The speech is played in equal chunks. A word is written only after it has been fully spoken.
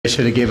I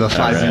should have gave a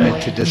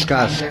 5-minute to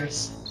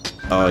discuss.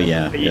 Oh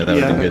yeah, that would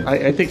have been good.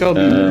 I think I'll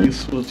be more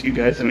useful with you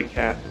guys than a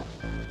cat.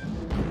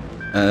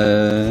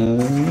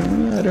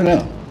 I don't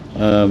know.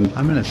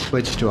 I'm gonna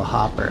switch to a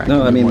hopper.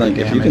 No, I mean, like,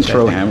 if you can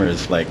throw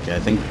hammers, like, I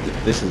think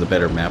this is a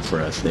better map for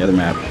us. The other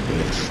map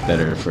is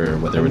better for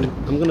what they were doing.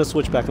 I'm gonna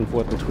switch back and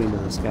forth between the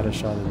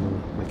scattershot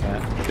and my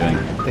cat. I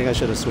think I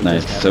should have switched.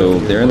 Nice. So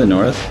they're in the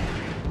north.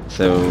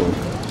 So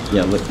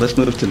yeah, let's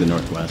move to the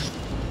northwest.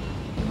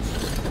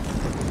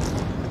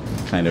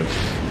 Kind of,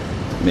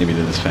 maybe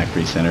to this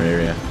factory center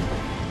area.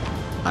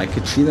 I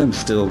could see them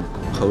still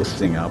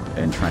posting up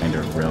and trying to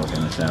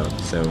railgun us out.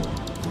 So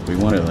we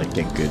want to like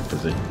get good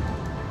position.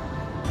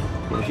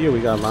 Well, here we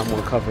got a lot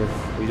more cover.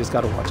 We just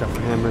gotta watch out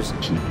for hammers.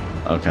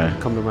 Okay.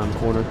 Coming around the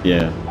corner.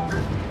 Yeah.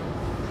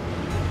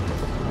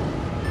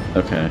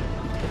 Okay.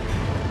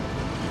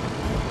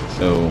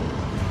 So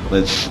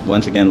let's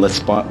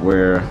spot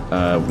where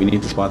we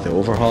need to spot the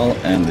overhaul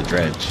and the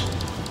dredge.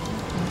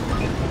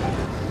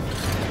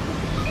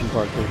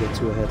 Bart, don't get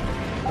too ahead.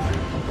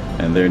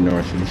 And they're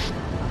northeast.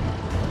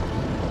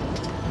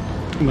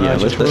 Yeah,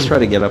 let's try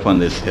to get up on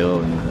this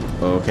hill. And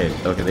okay,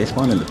 they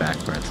spawn in the back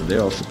part, so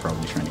they're also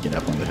probably trying to get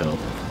up on the hill.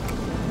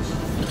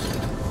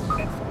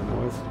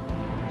 North.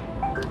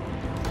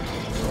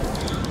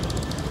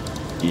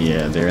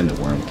 Yeah, they're in the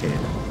worm cave.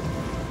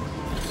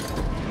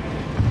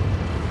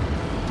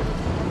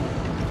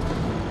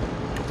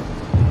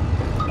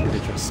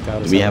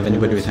 Do we have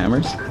anybody with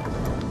hammers?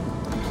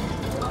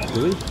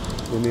 Do we?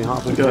 I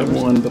got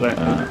one, but I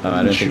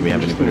don't think we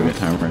have anybody with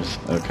hammers.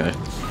 Okay.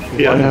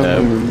 Yeah, I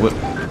have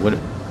what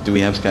do we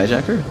have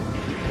Skyjacker?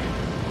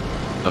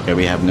 Okay,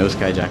 we have no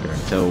Skyjacker,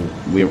 so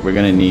we're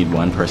gonna need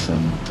one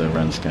person to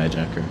run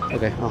Skyjacker.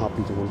 Okay, I'll hop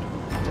into one.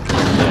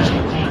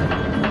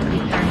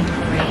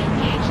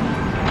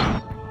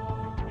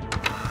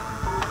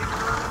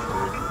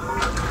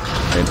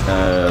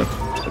 Right,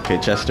 okay,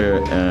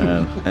 Chester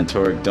and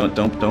Torg,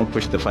 don't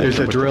push the fight. There's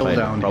a drill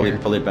down Probably here.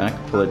 pull it back.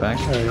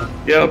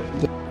 Yep.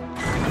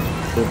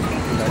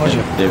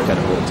 They've got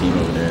a whole team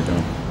over there.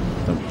 Don't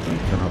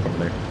hop over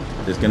there.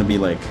 There's gonna be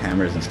like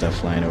hammers and stuff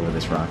flying over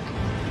this rock.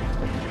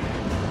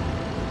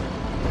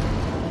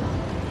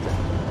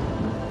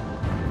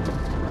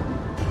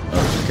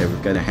 Oh, okay,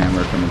 we've got a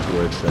hammer coming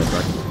towards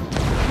Rocky.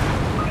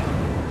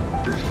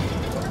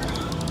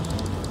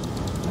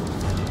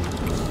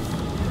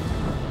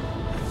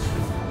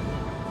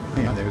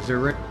 Yeah, there's a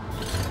rail.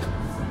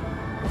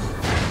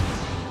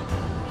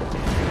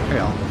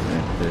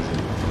 There's a.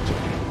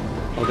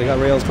 Oh, they got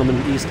rails coming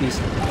east.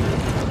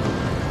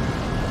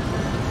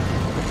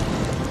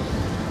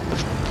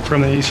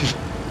 From the east.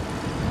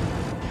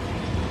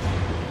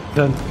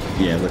 Done.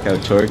 Yeah, look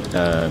out, Torg. You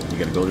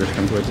got a gold rush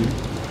coming towards you.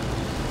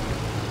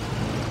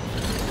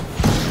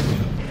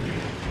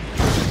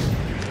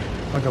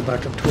 I'll go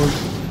back up towards.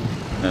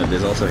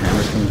 There's also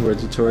hammers coming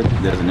towards you, Torg.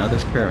 There's another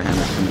pair of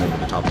hammers coming over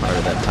the top part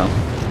of that tunnel.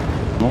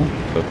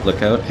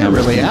 Look out,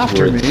 hammers really coming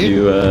after towards me.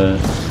 you.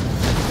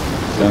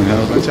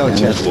 Watch out,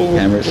 Chester.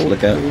 Hammers,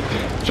 look out.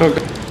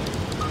 Okay.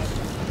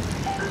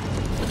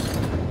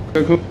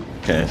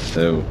 Okay,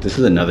 so this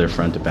is another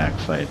front to back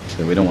fight,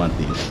 so we don't want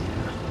these.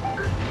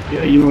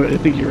 Yeah, you know what? I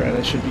think you're right.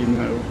 I should be in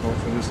that overhaul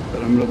for this,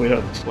 but I'm gonna wait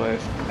out this way. I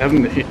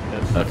haven't hit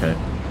yet. Okay.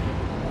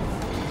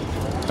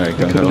 Alright, I go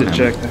could have hammer.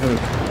 checked. I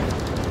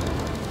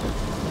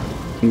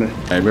haven't.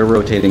 Alright, we're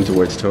rotating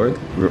towards Torg.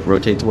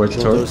 Rotate towards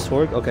Torg.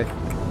 Torg? Okay.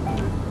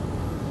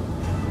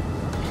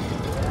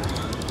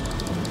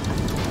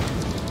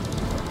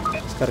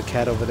 It's got a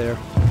cat over there.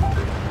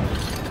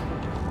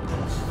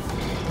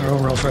 Oh,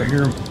 Ralph, I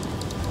hear him.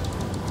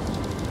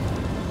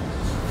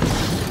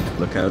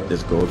 Look out,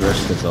 there's gold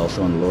rush that's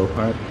also on the lower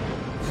part.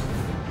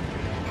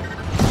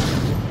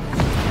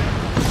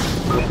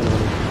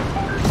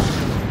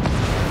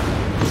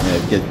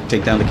 Yeah,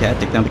 take down the cat,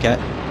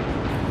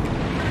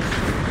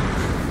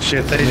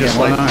 Shit, they just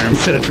like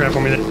set a trap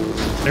on me there.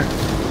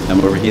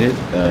 I'm overheated,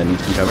 need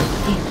some cover.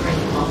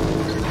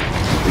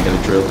 We got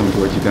a drill coming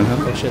towards you, Gung-Ho.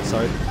 Oh shit,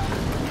 sorry.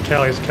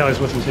 Callie's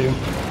with him too.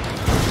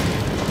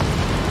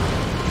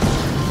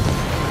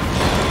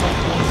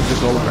 There's a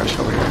gold rush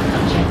over here.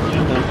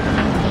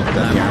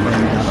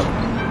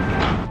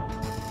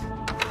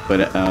 But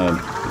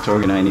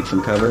Torg and I need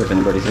some cover if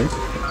anybody's here.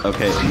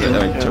 Okay,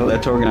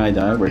 let Torg and I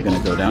die. We're gonna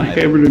go down.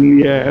 Hammered in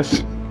the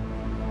ass.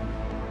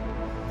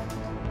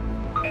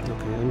 Okay,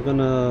 I'm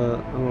gonna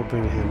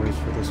bring hammers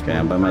for this Okay, one.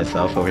 I'm by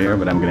myself over here,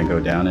 but I'm gonna go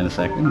down in a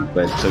second.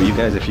 But so you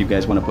guys, if you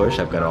guys want to push,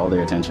 I've got all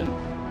their attention.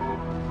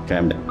 Okay,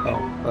 I'm down.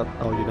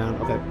 Oh, you're down.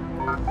 Okay.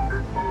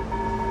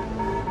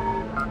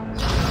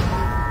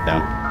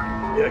 Down.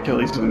 Yeah,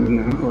 Kelly's on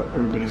now.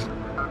 Everybody's.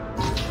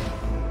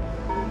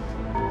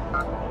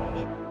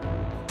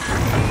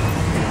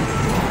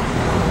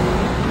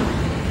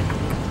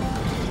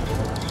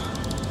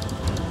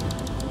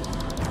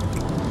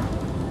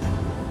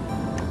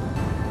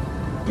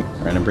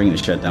 Alright, I'm bringing the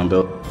shutdown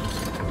build.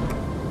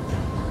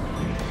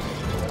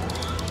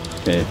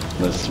 Okay,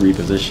 let's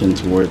reposition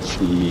towards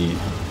the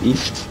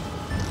east.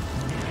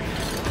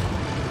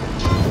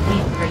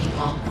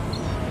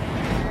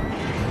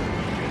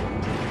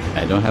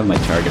 I don't have my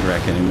target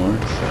rack anymore,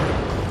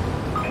 so...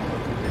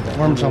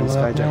 Worms on the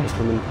left now. Skyjacker's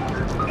coming.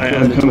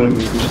 I'm coming.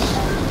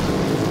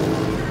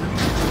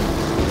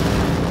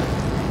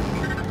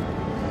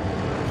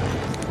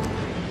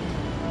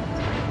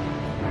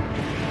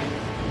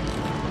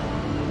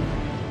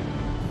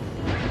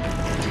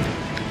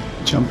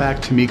 Jump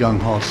back to me gung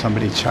ho if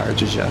somebody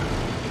charges you.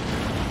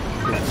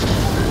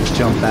 Just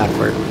jump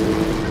backward.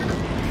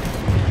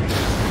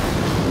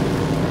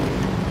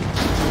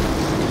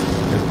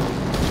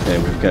 Okay,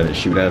 we've got a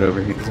shootout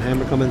over here. There's a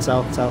hammer coming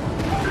south.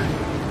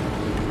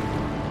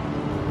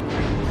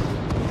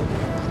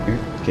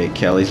 Okay,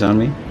 Kelly's on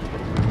me.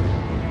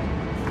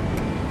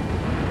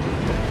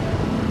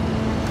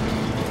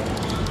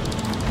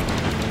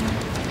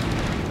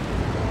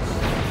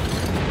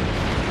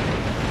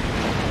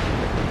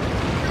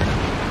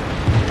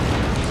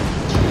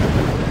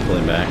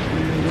 Pulling back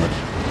in the north.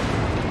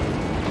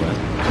 West.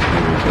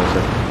 Maybe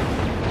closer.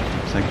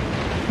 It's like,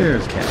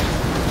 There's Cat.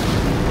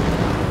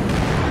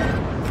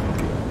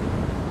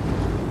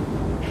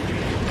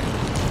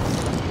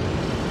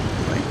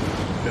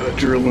 Got a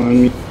drill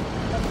on me.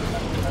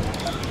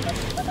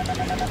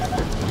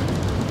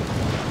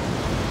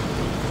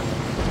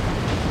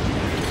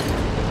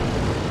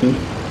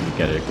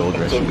 got a gold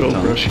rush. So gold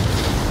rush.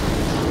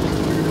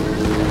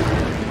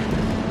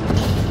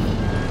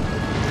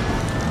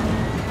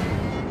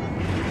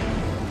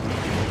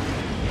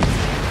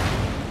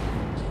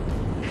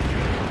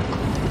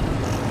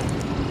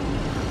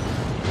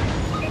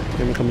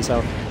 Hammer coming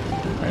south.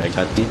 Alright, I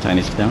got the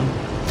tiny down.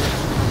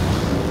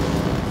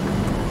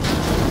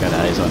 Got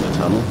eyes on the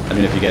tunnel. I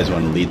mean, if you guys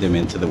want to lead them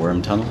into the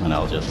worm tunnel, and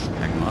I'll just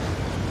hack them off.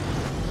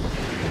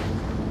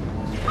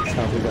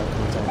 South we got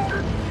coming south.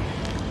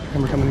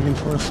 Hammer coming again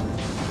for us.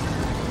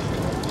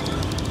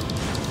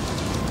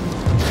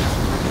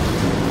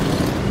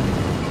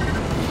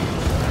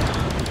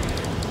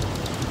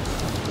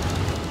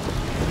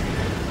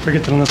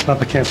 Forget that on this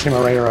map I can't see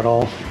my radar at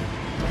all.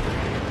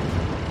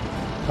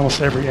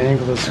 Almost every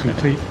angle is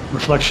complete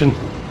reflection.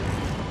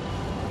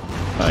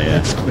 Oh yeah.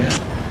 It's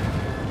best.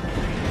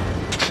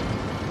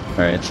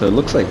 Alright, so it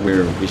looks like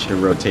we should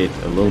rotate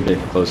a little bit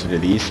closer to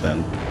the east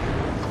then.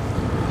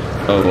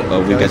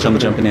 Oh, we got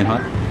someone jumping in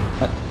hot?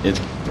 It's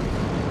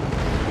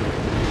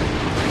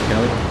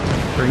Kelly?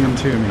 Bring him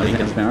to me. Oh, he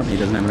doesn't have an arm? He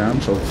doesn't have an arm,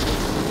 so...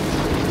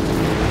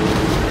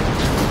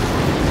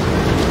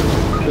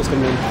 Just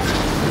coming in.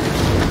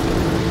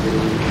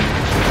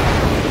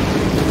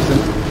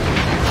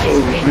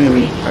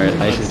 Alright,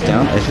 ice is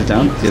down, ice is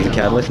down. There's a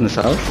catalyst in the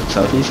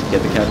southeast.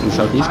 Get the cat in the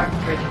southeast.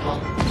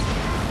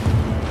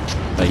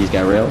 He's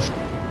got rails.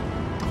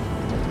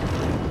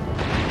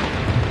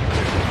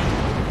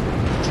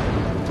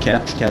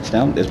 Cat's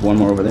down. There's one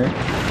more over there.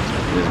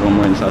 There's one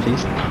more in the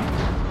southeast.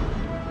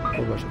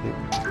 Gold rush, I think.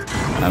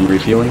 I'm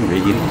refueling,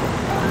 reheating.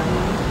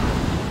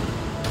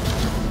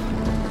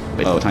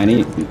 Oh,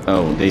 tiny.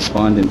 Oh, they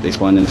spawned in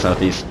the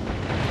southeast.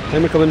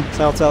 Hammer coming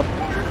south.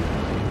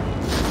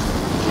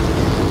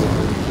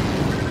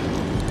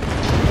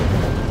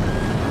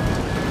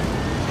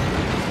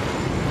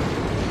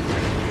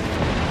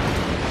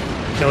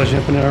 Kelly's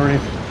jumping in already.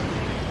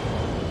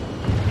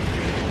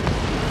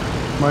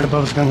 Right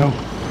above us, gung ho.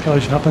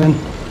 Kelly's hopping in.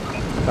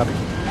 Copy.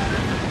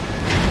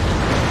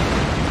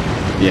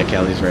 Yeah,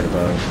 Callie's right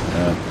above.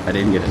 I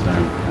didn't get his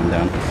arm. I'm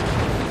down.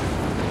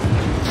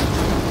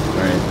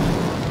 Alright.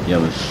 Yeah,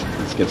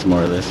 let's get some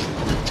more of this.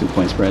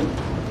 2-point spread.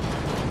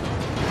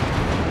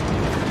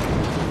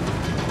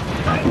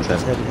 Back and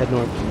Just set. head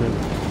north.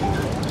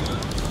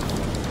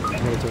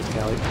 Head towards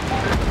Cali.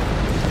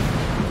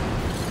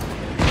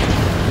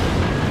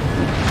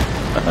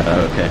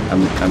 Okay,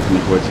 I'm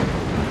coming towards you.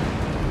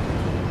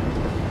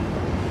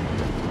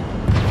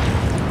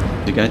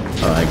 You got?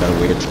 Oh, I got a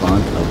weird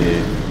spawn. I'll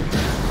be.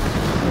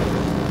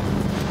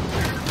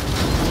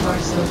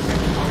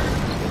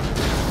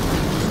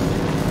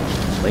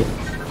 Late?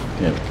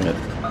 Good.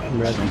 I'm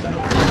ready.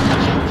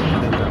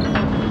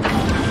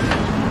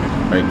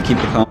 Alright, keep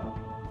the calm.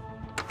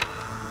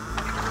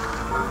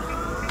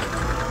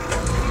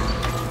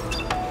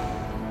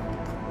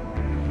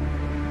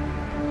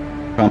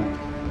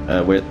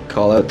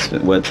 Call out.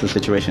 What's the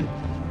situation?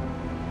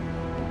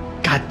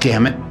 God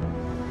damn it.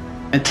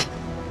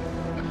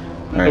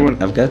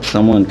 Alright, I've got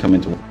someone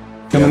coming to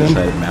the other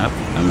side of the map.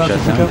 I'm shut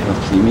down. They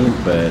don't see me,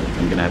 but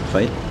I'm gonna have to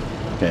fight.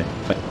 Okay,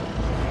 fight.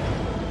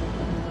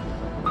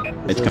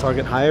 Is there a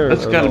target higher?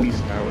 That's or gotta low? be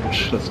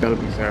Sourish. That's gotta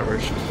be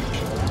Sourish.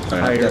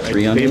 Alright, I've got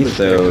 3 on me,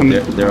 so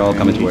they're all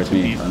coming towards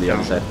me on the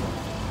other side.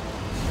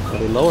 Are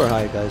they low or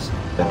high, guys?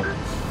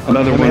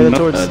 Another I'm one. headed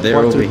towards They're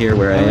Mark over two. here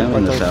where I am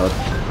in the Mark two. south.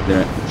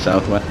 They're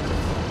southwest.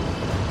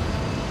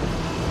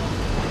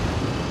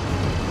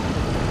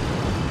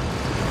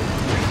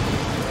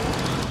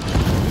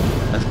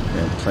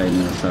 Fighting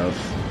in the south.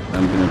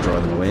 I'm gonna draw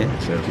them away.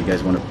 So if you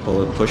guys want to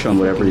push on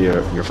whatever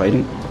you're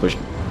fighting, push.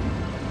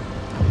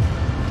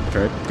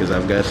 Okay, because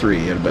I've got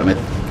 3.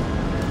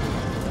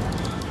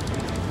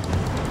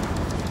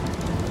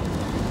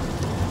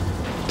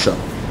 So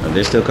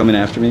they're still coming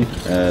after me.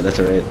 That's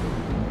alright.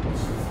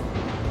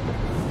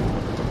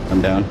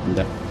 I'm down. I'm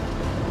down.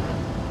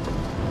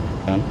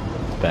 Down.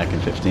 Back in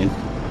 15.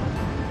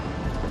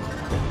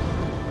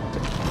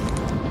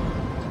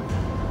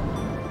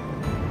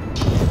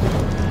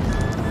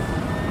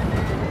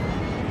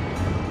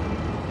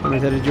 I'm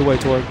headed your way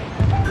toward.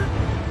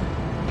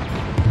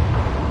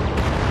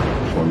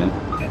 4 minutes.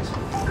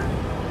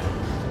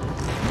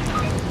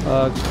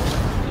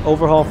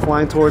 Overhaul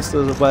flying towards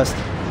the west.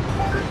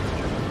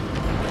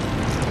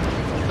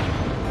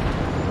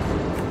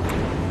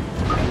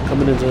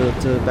 Coming in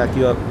to back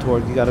you up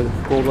toward. You got a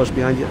gold rush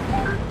behind you.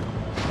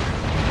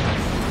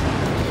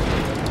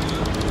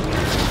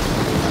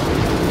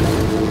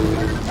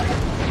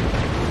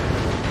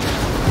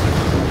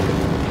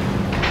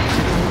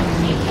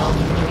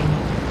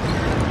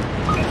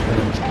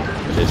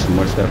 There's some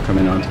more stuff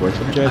coming on towards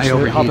you. Dredge,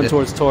 you're hopping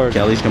towards Torg.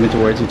 Kelly's coming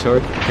towards you,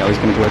 Torg. Kelly's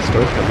coming towards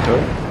Torg. Kelly,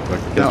 Torg.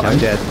 No, I'm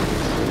dead.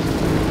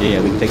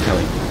 Yeah, we can take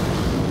Kelly.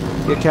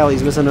 Yeah,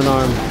 Callie, missing an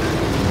arm.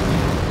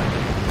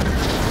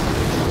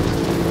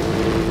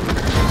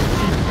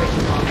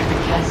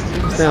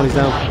 He's down, he's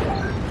down.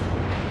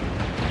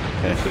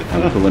 Okay,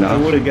 I'm pulling off. I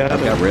would've got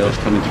I've got him. rails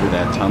coming through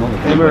that tunnel. If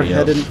Hammer anybody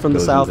else headed from the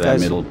goes south, into that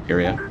guys. middle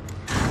area.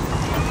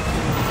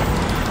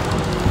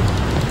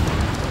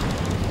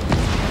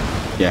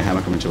 Yeah,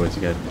 hammer coming towards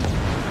you guys.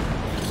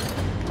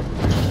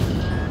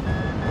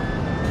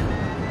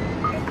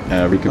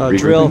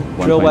 Drill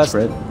point west.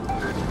 Spread.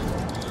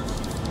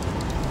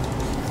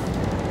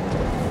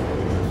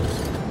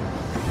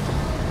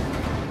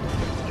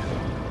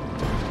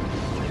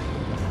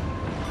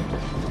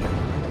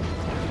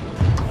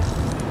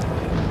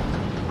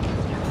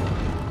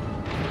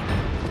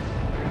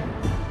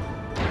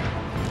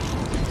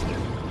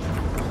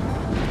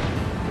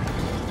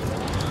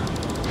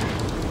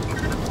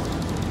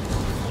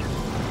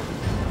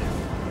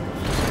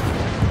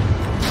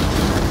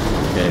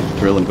 Okay,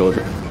 drill and go.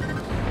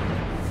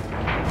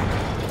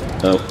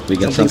 Oh, we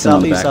got something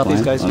on the back southeast,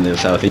 line, guys. on the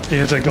southeast.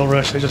 Yeah, it's a gold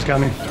rush. They just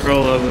got me.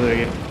 Roll over there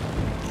again.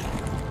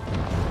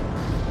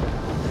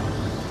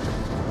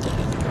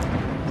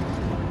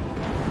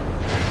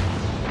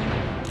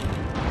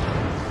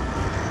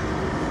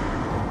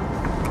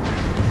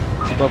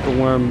 Above the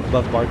worm,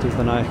 above Bartooth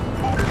and I.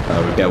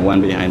 We've got one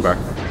behind bar.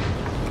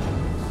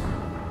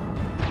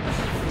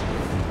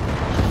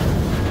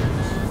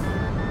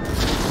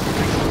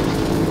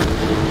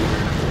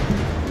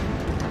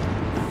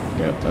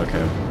 Yep,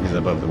 okay. He's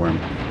above the worm.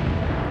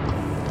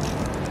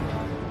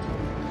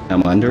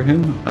 I'm under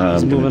him. He's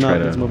I'm gonna moving try up,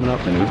 to he's moving up.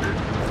 maneuver.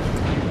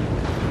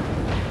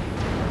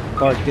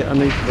 Bart, get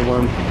underneath the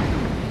worm.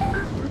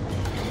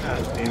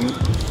 God damn it.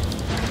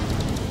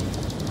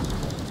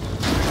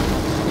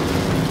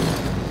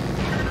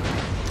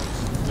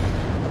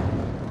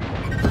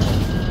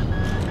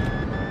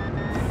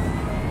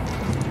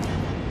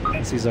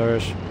 I see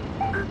Zarish.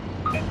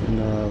 And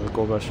the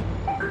gold rush.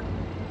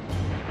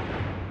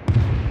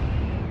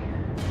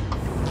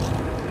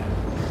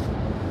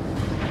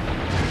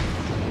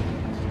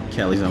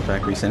 Kelly's on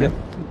factory center.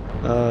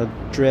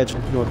 Dredge,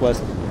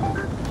 northwest.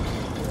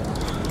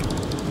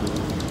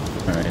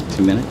 Alright,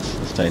 2 minutes.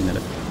 Let's tighten it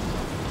up.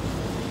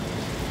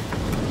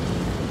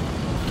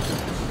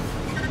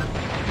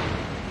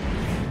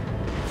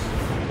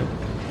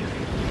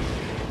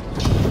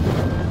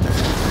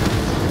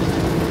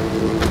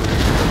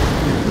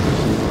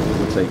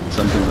 Looks like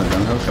something's on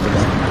gun house. Cover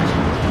down.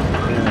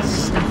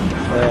 Yes.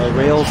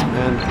 Rails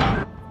and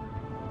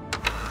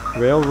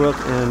rail rook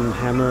and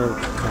hammer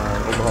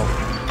overhaul.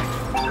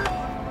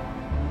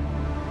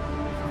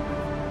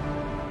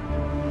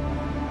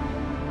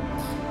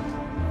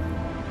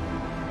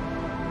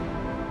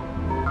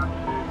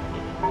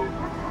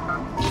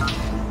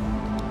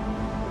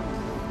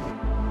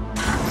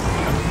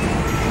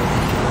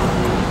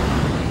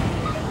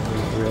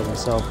 Rail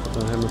myself with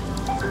the hammer.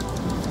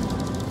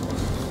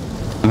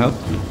 Help.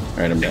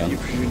 Alright, I'm down. You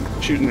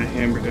were shooting the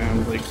hammer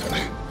down like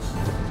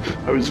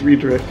I was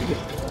redirecting it.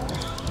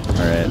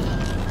 Alright.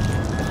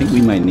 I think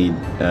we might need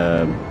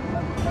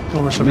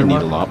Gold rush up we your need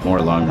mark. a lot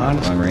more long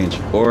Honest. range.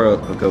 Or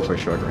we'll go for a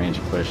short range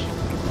push.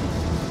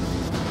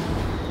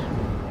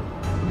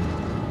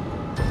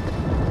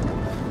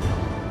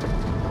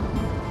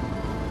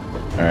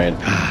 Alright.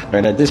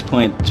 Alright, at this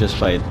point, just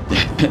fight.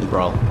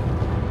 Brawl.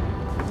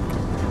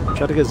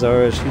 Try to get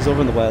Zarish. He's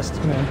over in the west.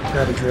 Yeah,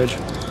 grab a dredge.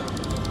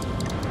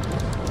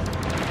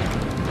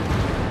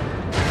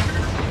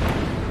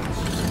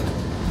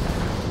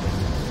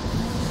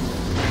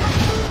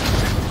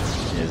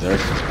 Yeah,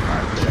 Zark's just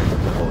parked there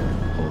the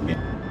whole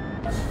game.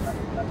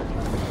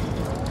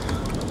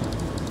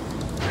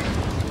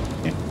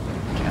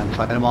 Can't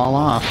fight them all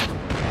off.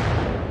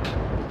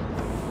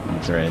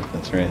 That's right,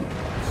 that's right.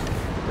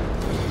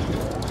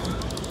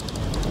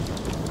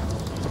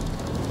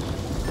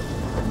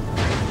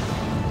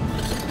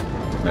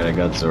 Right, I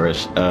got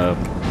Zorish.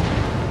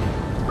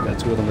 Got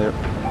two of them there.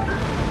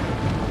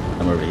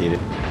 I'm overheated.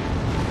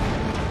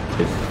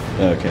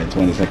 Okay,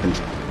 20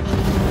 seconds.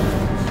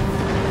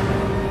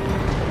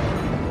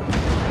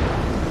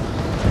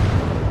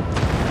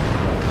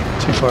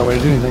 Too far away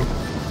to do anything.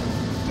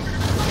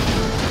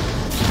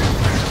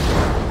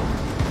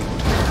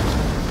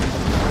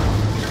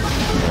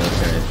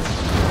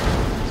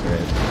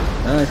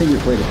 I think we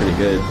played it pretty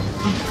good.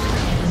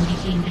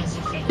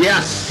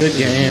 Yes! Good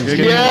game. Good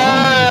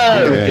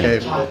Yeah!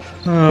 game.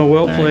 Oh,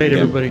 well All played, right,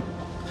 everybody.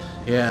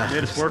 Yeah.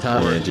 Made us work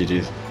Tough. for Yeah, it.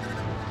 GG's.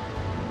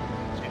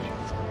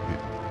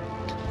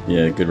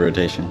 Yeah, good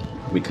rotation.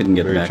 We couldn't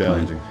get Very the back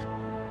line. challenging.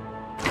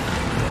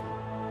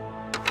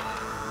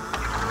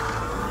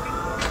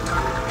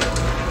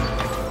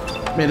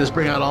 Made us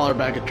bring out all our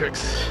bag of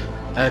tricks.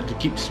 I had to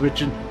keep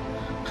switching.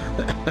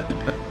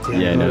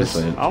 Yeah, I noticed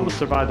that. I almost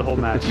survived the whole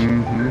match. I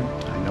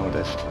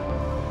noticed.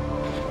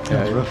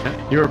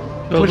 You were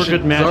Those were pushing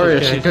good matches, Zarya.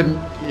 She guys. couldn't.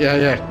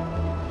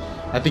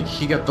 Yeah. I think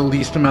he got the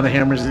least amount of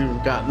hammers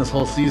we've gotten this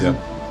whole season.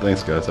 Yeah.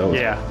 Thanks, guys. That was,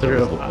 Yeah. that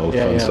was a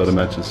fun set of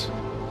matches.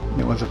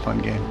 It was a fun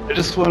game. I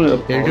just want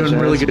to You're doing a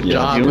really good apologize.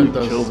 job The with only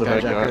those kill that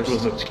I got skyjackers.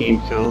 was a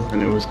team kill,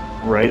 and it was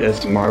right as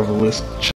the marvelous